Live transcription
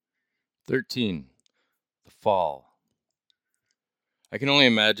13. The Fall. I can only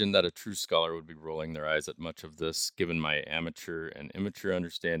imagine that a true scholar would be rolling their eyes at much of this, given my amateur and immature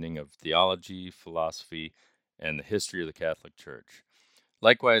understanding of theology, philosophy, and the history of the Catholic Church.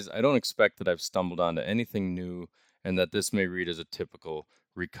 Likewise, I don't expect that I've stumbled onto anything new and that this may read as a typical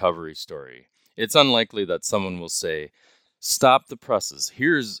recovery story. It's unlikely that someone will say, "Stop the presses.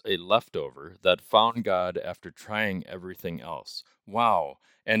 Here's a leftover that found God after trying everything else. Wow,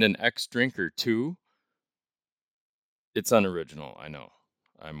 and an ex-drinker too?" It's unoriginal, I know.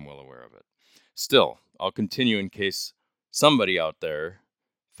 I'm well aware of it. Still, I'll continue in case somebody out there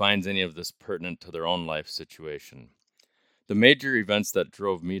finds any of this pertinent to their own life situation. The major events that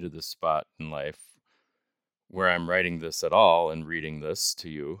drove me to this spot in life, where I'm writing this at all and reading this to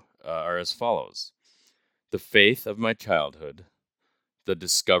you, are as follows: the faith of my childhood, the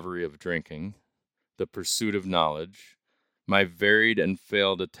discovery of drinking, the pursuit of knowledge, my varied and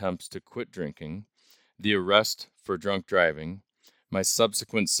failed attempts to quit drinking, the arrest for drunk driving, my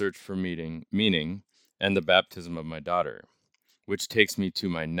subsequent search for meaning, and the baptism of my daughter, which takes me to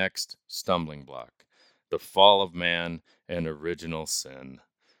my next stumbling block: the fall of man and original sin.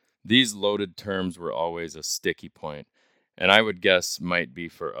 These loaded terms were always a sticky point, and I would guess might be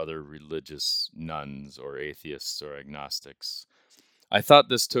for other religious nuns or atheists or agnostics. I thought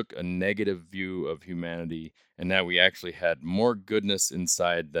this took a negative view of humanity and that we actually had more goodness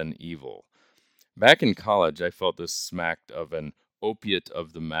inside than evil. Back in college, I felt this smacked of an opiate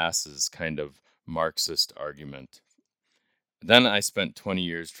of the masses kind of Marxist argument. Then I spent 20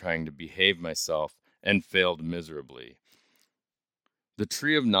 years trying to behave myself and failed miserably. The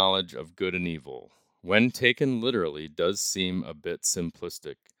tree of knowledge of good and evil, when taken literally, does seem a bit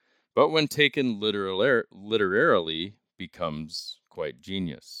simplistic, but when taken literarily, becomes quite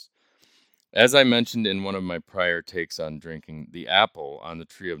genius. As I mentioned in one of my prior takes on drinking, the apple on the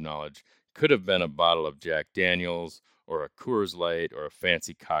tree of knowledge could have been a bottle of Jack Daniels, or a Coors Light, or a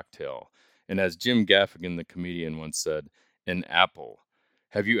fancy cocktail. And as Jim Gaffigan, the comedian, once said, an apple.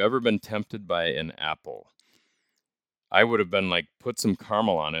 Have you ever been tempted by an apple? I would have been like, put some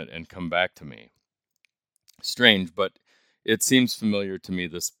caramel on it and come back to me. Strange, but it seems familiar to me,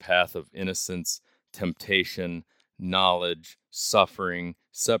 this path of innocence, temptation, knowledge, suffering,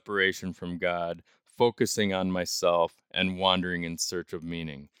 separation from God, focusing on myself, and wandering in search of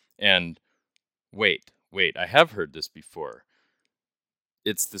meaning. And wait, I have heard this before.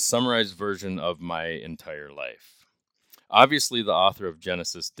 It's the summarized version of my entire life. Obviously, the author of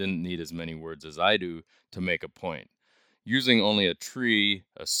Genesis didn't need as many words as I do to make a point. Using only a tree,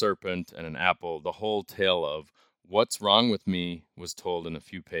 a serpent, and an apple, the whole tale of what's wrong with me was told in a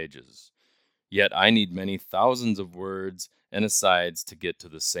few pages. Yet I need many thousands of words and asides to get to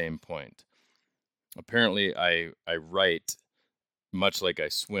the same point. Apparently, I write much like I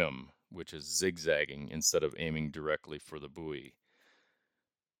swim, which is zigzagging instead of aiming directly for the buoy.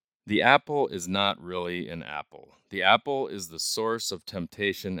 The apple is not really an apple. The apple is the source of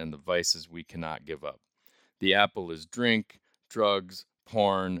temptation and the vices we cannot give up. The apple is drink, drugs,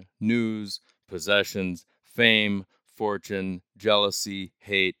 porn, news, possessions, fame, fortune, jealousy,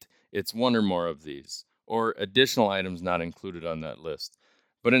 hate. It's one or more of these, or additional items not included on that list.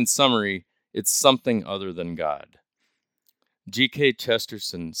 But in summary, it's something other than God. G.K.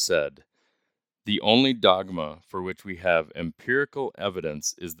 Chesterton said, "The only dogma for which we have empirical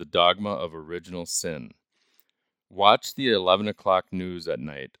evidence is the dogma of original sin." Watch the 11 o'clock news at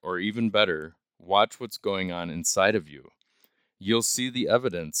night, or even better, watch what's going on inside of you. You'll see the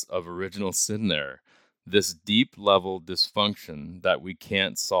evidence of original sin there, this deep level dysfunction that we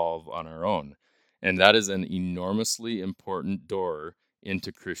can't solve on our own. And that is an enormously important door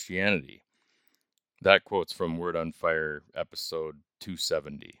into Christianity. That quote's from Word on Fire, episode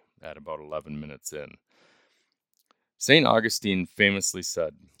 270, at about 11 minutes in. St. Augustine famously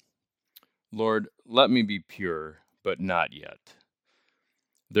said, "Lord, let me be pure, but not yet."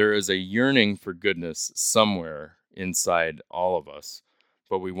 There is a yearning for goodness somewhere inside all of us,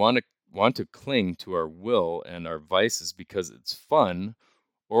 but we want to cling to our will and our vices because it's fun,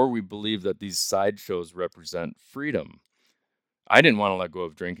 or we believe that these sideshows represent freedom. I didn't want to let go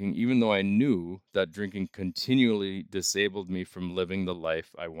of drinking, even though I knew that drinking continually disabled me from living the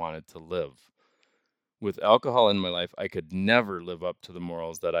life I wanted to live. With alcohol in my life, I could never live up to the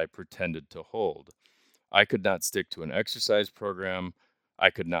morals that I pretended to hold. I could not stick to an exercise program.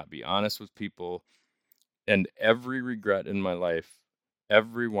 I could not be honest with people. And every regret in my life,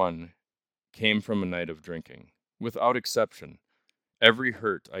 every one, came from a night of drinking. Without exception, every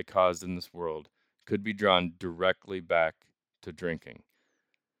hurt I caused in this world could be drawn directly back to drinking.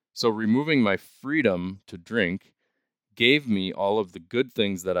 So removing my freedom to drink gave me all of the good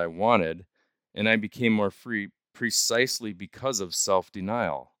things that I wanted, and I became more free precisely because of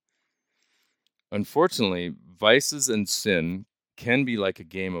self-denial. Unfortunately, vices and sin can be like a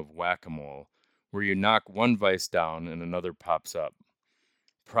game of whack-a-mole, where you knock one vice down and another pops up.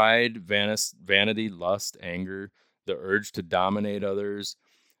 Pride, vanity, lust, anger, the urge to dominate others.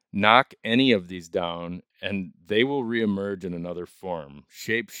 Knock any of these down, and they will reemerge in another form,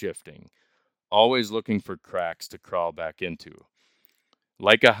 shape-shifting, always looking for cracks to crawl back into.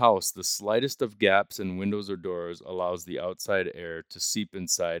 Like a house, the slightest of gaps in windows or doors allows the outside air to seep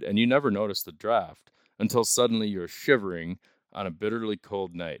inside, and you never notice the draft until suddenly you're shivering on a bitterly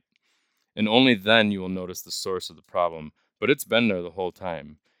cold night. And only then you will notice the source of the problem, but it's been there the whole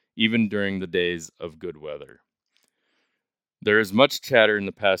time, even during the days of good weather. There is much chatter in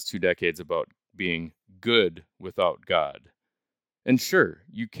the past 2 decades about being good without God. And sure,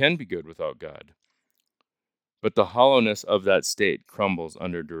 you can be good without God. But the hollowness of that state crumbles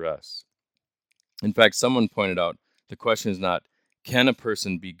under duress. In fact, someone pointed out the question is not, can a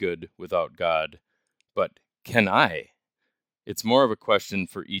person be good without God, but can I? It's more of a question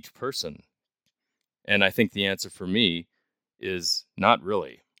for each person. And I think the answer for me is not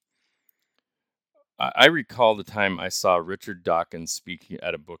really. I recall the time I saw Richard Dawkins speaking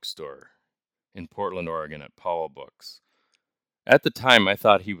at a bookstore in Portland, Oregon at Powell Books. At the time, I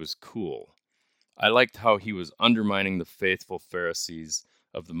thought he was cool. I liked how he was undermining the faithful Pharisees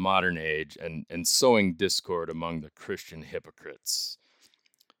of the modern age and sowing discord among the Christian hypocrites.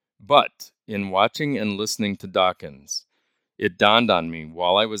 But in watching and listening to Dawkins, it dawned on me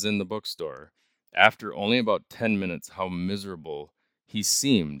while I was in the bookstore, after only about 10 minutes, how miserable he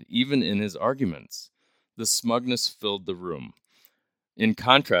seemed, even in his arguments. The smugness filled the room. In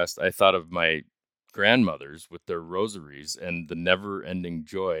contrast, I thought of my grandmothers with their rosaries and the never-ending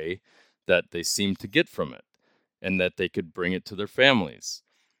joy that they seemed to get from it, and that they could bring it to their families.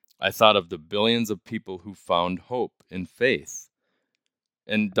 I thought of the billions of people who found hope in faith.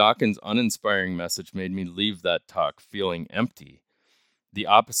 And Dawkins' uninspiring message made me leave that talk feeling empty, the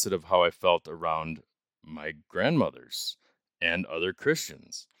opposite of how I felt around my grandmothers and other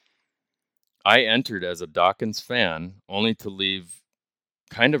Christians. I entered as a Dawkins fan only to leave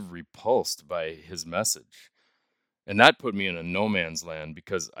kind of repulsed by his message. And that put me in a no man's land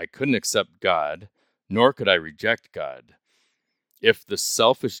because I couldn't accept God, nor could I reject God. If the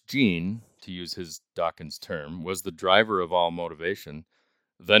selfish gene, to use his Dawkins term, was the driver of all motivation,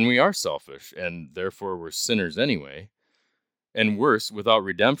 then we are selfish, and therefore we're sinners anyway. And worse, without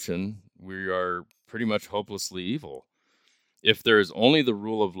redemption, we are pretty much hopelessly evil. If there is only the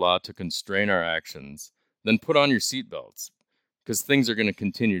rule of law to constrain our actions, then put on your seatbelts, because things are going to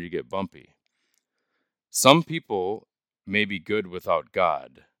continue to get bumpy. Some people may be good without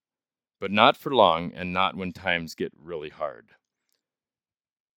God, but not for long and not when times get really hard.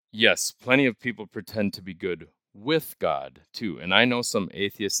 Yes, plenty of people pretend to be good with God, too. And I know some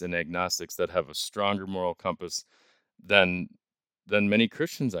atheists and agnostics that have a stronger moral compass than many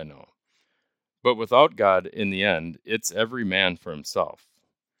Christians I know. But without God, in the end, it's every man for himself.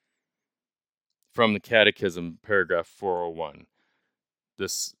 From the Catechism, paragraph 401,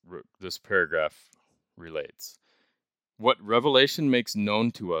 this paragraph relates. What revelation makes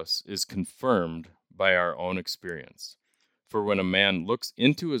known to us is confirmed by our own experience. For when a man looks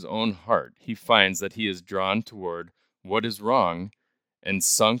into his own heart, he finds that he is drawn toward what is wrong and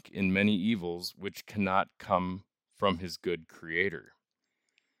sunk in many evils which cannot come from his good Creator.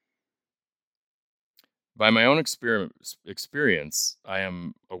 By my own experience, I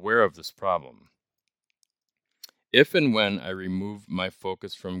am aware of this problem. If and when I remove my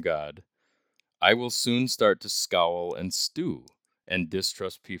focus from God, I will soon start to scowl and stew and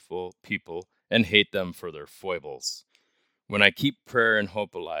distrust people and hate them for their foibles. When I keep prayer and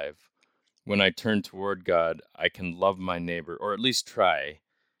hope alive, when I turn toward God, I can love my neighbor, or at least try,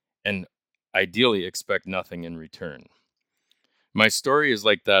 and ideally expect nothing in return. My story is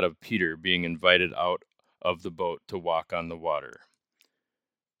like that of Peter being invited out of the boat to walk on the water.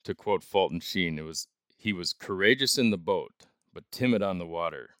 To quote Fulton Sheen, he was courageous in the boat, but timid on the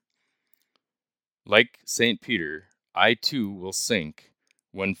water. Like St. Peter, I too will sink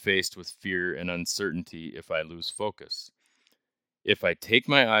when faced with fear and uncertainty if I lose focus. If I take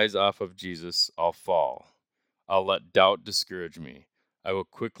my eyes off of Jesus, I'll fall. I'll let doubt discourage me. I will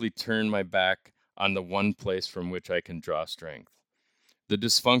quickly turn my back on the one place from which I can draw strength. The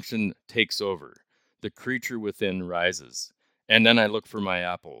dysfunction takes over. The creature within rises. And then I look for my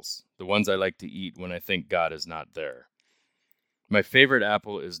apples, the ones I like to eat when I think God is not there. My favorite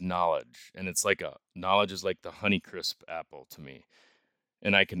apple is knowledge, and knowledge is like the Honeycrisp apple to me.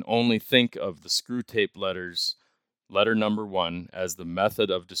 And I can only think of the screw tape letters letter number 1, as the method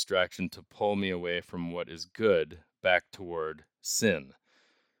of distraction to pull me away from what is good back toward sin.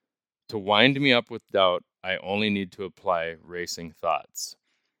 To wind me up with doubt, I only need to apply racing thoughts.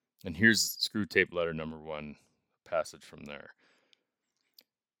 And here's Screw Tape letter number 1, passage from there.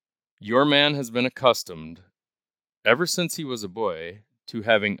 Your man has been accustomed, ever since he was a boy, to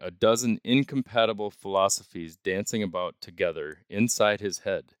having a dozen incompatible philosophies dancing about together inside his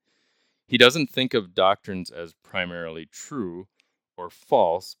head. He doesn't think of doctrines as primarily true or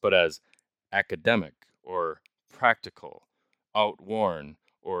false, but as academic or practical, outworn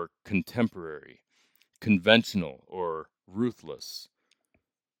or contemporary, conventional or ruthless.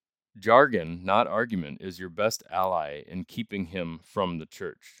 Jargon, not argument, is your best ally in keeping him from the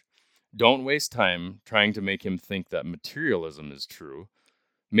church. Don't waste time trying to make him think that materialism is true.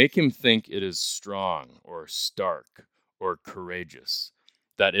 Make him think it is strong or stark or courageous,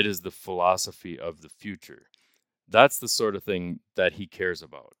 that it is the philosophy of the future. That's the sort of thing that he cares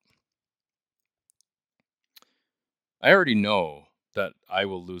about. I already know that I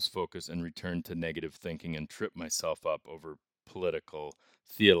will lose focus and return to negative thinking and trip myself up over political,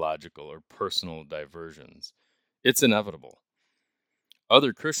 theological, or personal diversions. It's inevitable.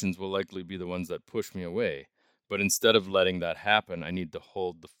 Other Christians will likely be the ones that push me away, but instead of letting that happen, I need to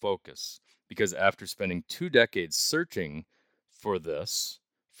hold the focus. Because after spending 2 decades searching for this,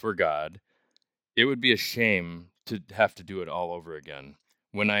 for God, it would be a shame to have to do it all over again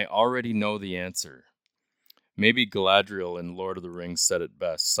when I already know the answer. Maybe Galadriel in Lord of the Rings said it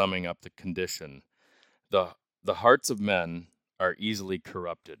best, summing up the condition. The hearts of men are easily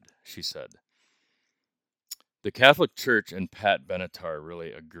corrupted, she said. The Catholic Church and Pat Benatar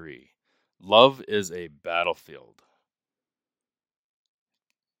really agree. Love is a battlefield.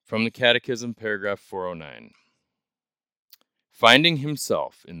 From the Catechism, paragraph 409. Finding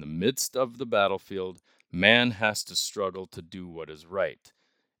himself in the midst of the battlefield, man has to struggle to do what is right,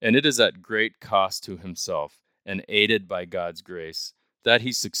 and it is at great cost to himself, and aided by God's grace, that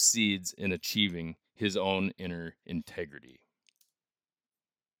he succeeds in achieving his own inner integrity.